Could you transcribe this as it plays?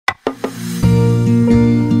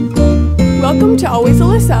welcome to Always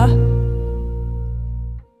Alyssa.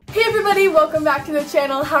 Hey everybody, welcome back to the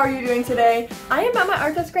channel. How are you doing today? I am at my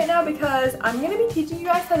art desk right now because I'm going to be teaching you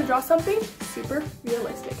guys how to draw something super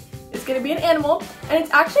realistic. It's going to be an animal, and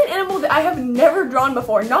it's actually an animal that I have never drawn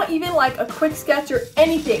before, not even like a quick sketch or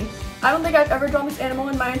anything. I don't think I've ever drawn this animal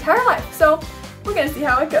in my entire life, so we're going to see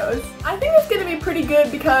how it goes. I think it's going to be pretty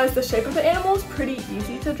good because the shape of the animal is pretty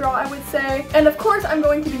easy to draw, I would say. And of course, I'm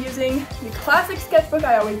going to be using the classic sketchbook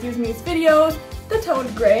I always use in these videos, the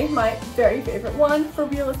toned gray, my very favorite one for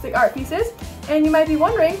realistic art pieces. And you might be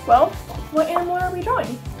wondering, well, what animal are we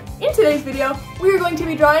drawing? In today's video, we are going to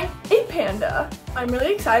be drawing a panda. I'm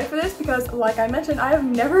really excited for this because, like I mentioned, I have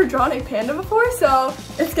never drawn a panda before, so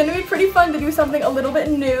it's going to be pretty fun to do something a little bit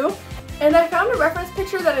new. And I found a reference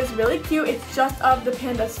picture that is really cute. It's just of the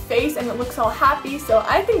panda's face and it looks all happy, so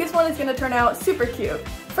I think this one is going to turn out super cute.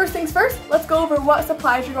 First things first, let's go over what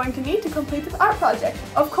supplies you're going to need to complete this art project.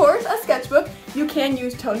 Of course, a sketchbook. You can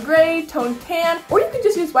use toned gray, toned tan, or you can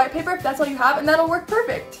just use white paper if that's all you have, and that'll work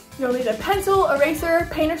perfect. You'll need a pencil, eraser,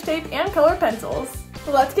 painter's tape, and colored pencils.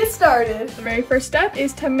 So let's get started. The very first step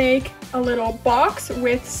is to make a little box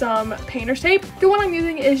with some painter's tape. The one I'm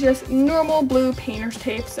using is just normal blue painter's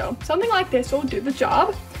tape, so something like this will do the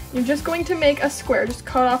job. You're just going to make a square. Just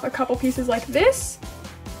cut off a couple pieces like this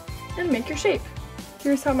and make your shape.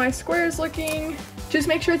 Here's how my square is looking. Just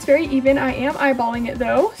make sure it's very even. I am eyeballing it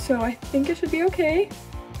though, so I think it should be okay.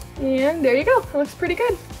 And there you go, it looks pretty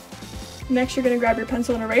good. Next, you're going to grab your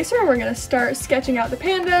pencil and eraser and we're going to start sketching out the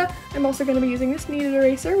panda. I'm also going to be using this kneaded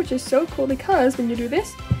eraser, which is so cool because when you do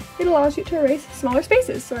this, it allows you to erase smaller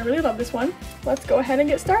spaces. So I really love this one. Let's go ahead and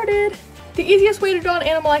get started. The easiest way to draw an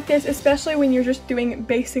animal like this, especially when you're just doing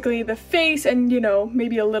basically the face and, you know,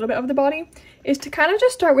 maybe a little bit of the body, is to kind of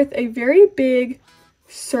just start with a very big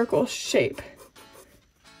circle shape.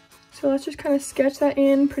 So let's just kind of sketch that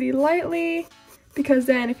in pretty lightly, because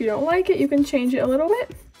then if you don't like it, you can change it a little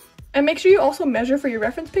bit. And make sure you also measure for your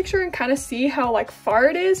reference picture and kind of see how like far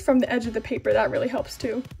it is from the edge of the paper. That really helps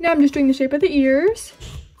too. Now I'm just doing the shape of the ears.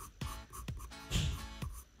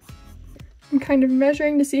 I'm kind of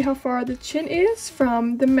measuring to see how far the chin is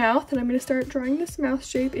from the mouth, and I'm going to start drawing this mouth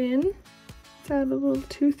shape in. Let's add a little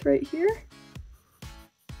tooth right here.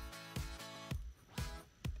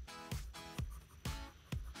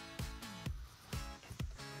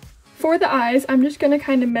 For the eyes, I'm just going to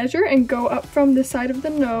kind of measure and go up from the side of the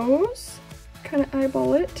nose, kind of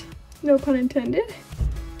eyeball it, no pun intended,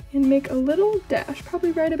 and make a little dash,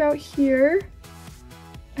 probably right about here.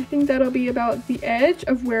 I think that'll be about the edge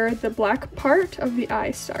of where the black part of the eye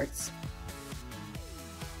starts.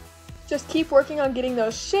 Just keep working on getting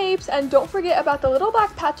those shapes, and don't forget about the little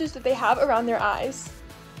black patches that they have around their eyes.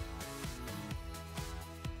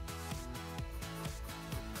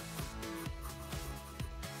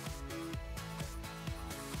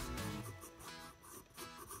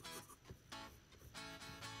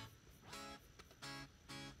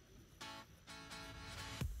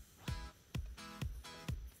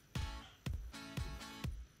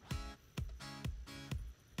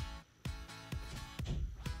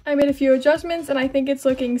 I made a few adjustments and I think it's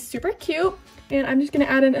looking super cute, and I'm just going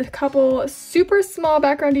to add in a couple super small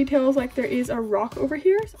background details, like there is a rock over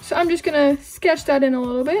here. So I'm just going to sketch that in a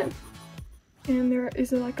little bit, and there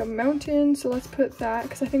is like a mountain, so let's put that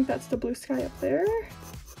because I think that's the blue sky up there.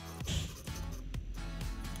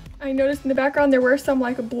 I noticed in the background there were some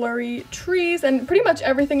like blurry trees, and pretty much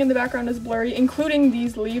everything in the background is blurry, including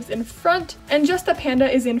these leaves in front, and just the panda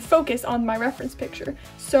is in focus on my reference picture.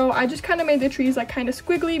 So I just kind of made the trees like kind of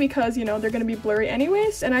squiggly because, you know, they're going to be blurry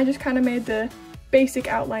anyways, and I just kind of made the basic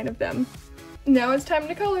outline of them. Now it's time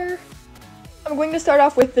to color. I'm going to start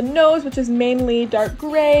off with the nose, which is mainly dark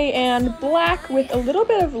gray and black with a little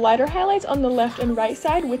bit of lighter highlights on the left and right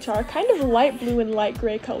side, which are kind of light blue and light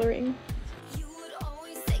gray coloring.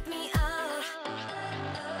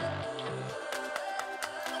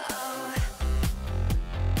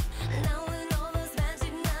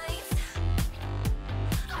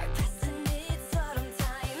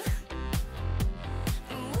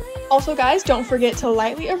 Also guys, don't forget to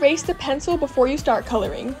lightly erase the pencil before you start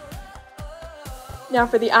coloring. Now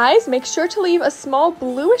for the eyes, make sure to leave a small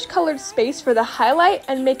bluish colored space for the highlight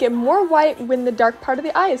and make it more white when the dark part of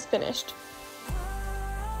the eye is finished.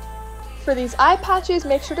 For these eye patches,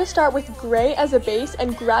 make sure to start with gray as a base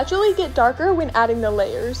and gradually get darker when adding the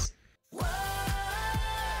layers.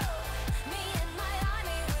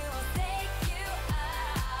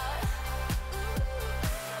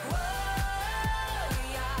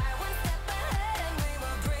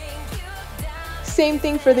 Same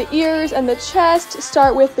thing for the ears and the chest.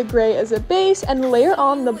 Start with the gray as a base and layer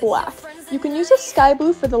on the black. You can use a sky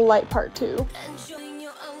blue for the light part too.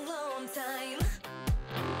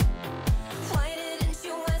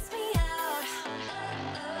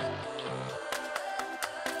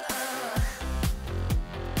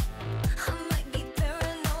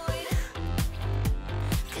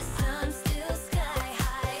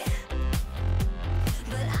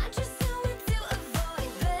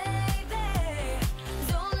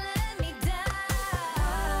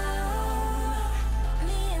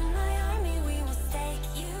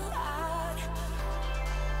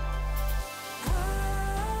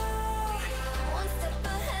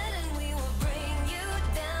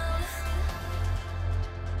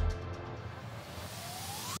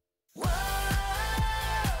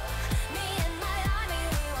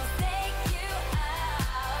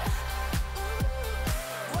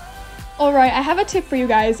 Alright, I have a tip for you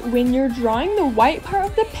guys. When you're drawing the white part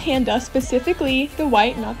of the panda, specifically the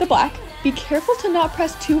white, not the black, be careful to not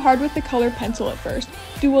press too hard with the colored pencil at first.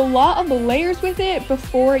 Do a lot of the layers with it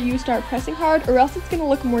before you start pressing hard, or else it's going to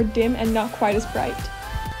look more dim and not quite as bright.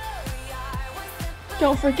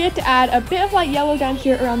 Don't forget to add a bit of light yellow down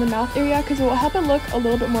here around the mouth area because it will help it look a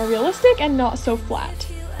little bit more realistic and not so flat.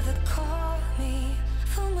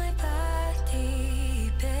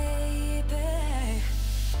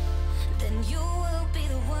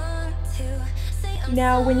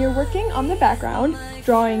 Now, when you're working on the background,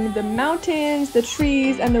 drawing the mountains, the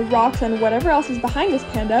trees, and the rocks, and whatever else is behind this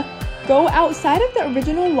panda, go outside of the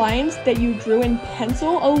original lines that you drew in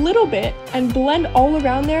pencil a little bit and blend all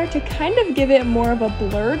around there to kind of give it more of a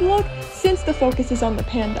blurred look since the focus is on the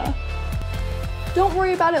panda. Don't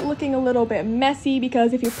worry about it looking a little bit messy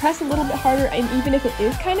because if you press a little bit harder, and even if it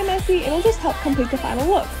is kind of messy, it'll just help complete the final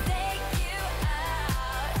look.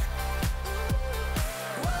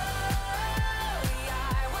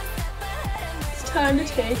 Time to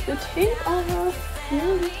take the tape off.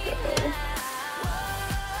 Here we go.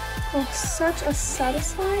 Oh, such a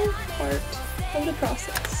satisfying part of the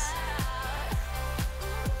process.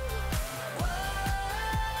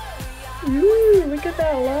 Ooh, look at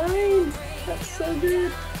that line. That's so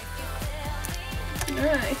good.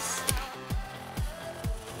 Nice.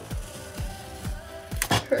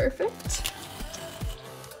 Perfect.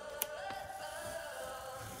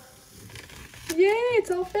 Yay,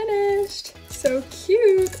 it's all finished. So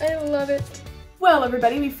cute, I love it. Well,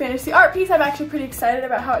 everybody, we finished the art piece. I'm actually pretty excited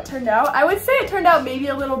about how it turned out. I would say it turned out maybe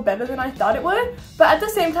a little better than I thought it would, but at the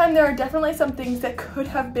same time, there are definitely some things that could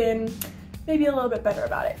have been maybe a little bit better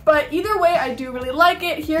about it. But either way, I do really like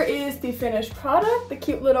it. Here is the finished product, the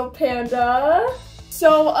cute little panda.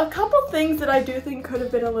 So a couple things that I do think could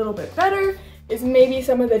have been a little bit better is maybe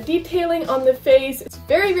some of the detailing on the face. It's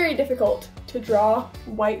very, very difficult to draw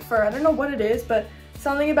white fur. I don't know what it is, but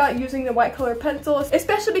something about using the white colored pencil,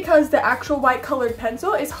 especially because the actual white colored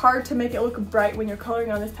pencil is hard to make it look bright when you're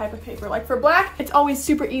coloring on this type of paper. Like for black, it's always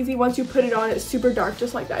super easy. Once you put it on, it's super dark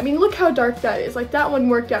just like that. I mean, look how dark that is. Like that one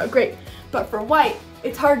worked out great. But for white,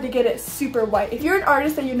 it's hard to get it super white. If you're an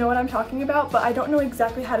artist, then you know what I'm talking about, but I don't know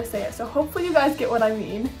exactly how to say it. So hopefully you guys get what I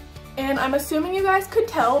mean. And I'm assuming you guys could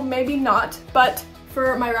tell, maybe not, but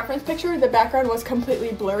for my reference picture, the background was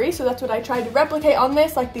completely blurry, so that's what I tried to replicate on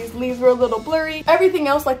this. Like these leaves were a little blurry. Everything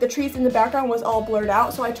else, like the trees in the background, was all blurred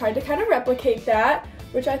out, so I tried to kind of replicate that,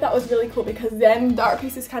 which I thought was really cool because then the art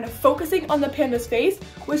piece is kind of focusing on the panda's face,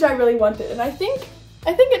 which I really wanted, and I think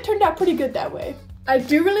it turned out pretty good that way. I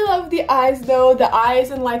do really love the eyes though, the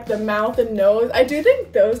eyes and like the mouth and nose. I do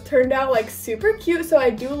think those turned out like super cute, so I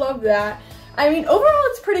do love that. I mean, overall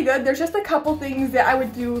it's pretty good. There's just a couple things that I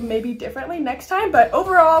would do maybe differently next time, but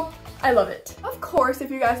overall, I love it. Of course,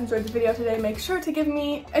 if you guys enjoyed the video today, make sure to give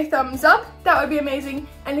me a thumbs up. That would be amazing.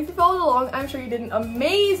 And if you followed along, I'm sure you did an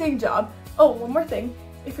amazing job. Oh, one more thing.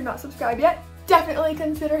 If you're not subscribed yet, definitely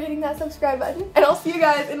consider hitting that subscribe button. And I'll see you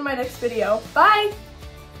guys in my next video. Bye!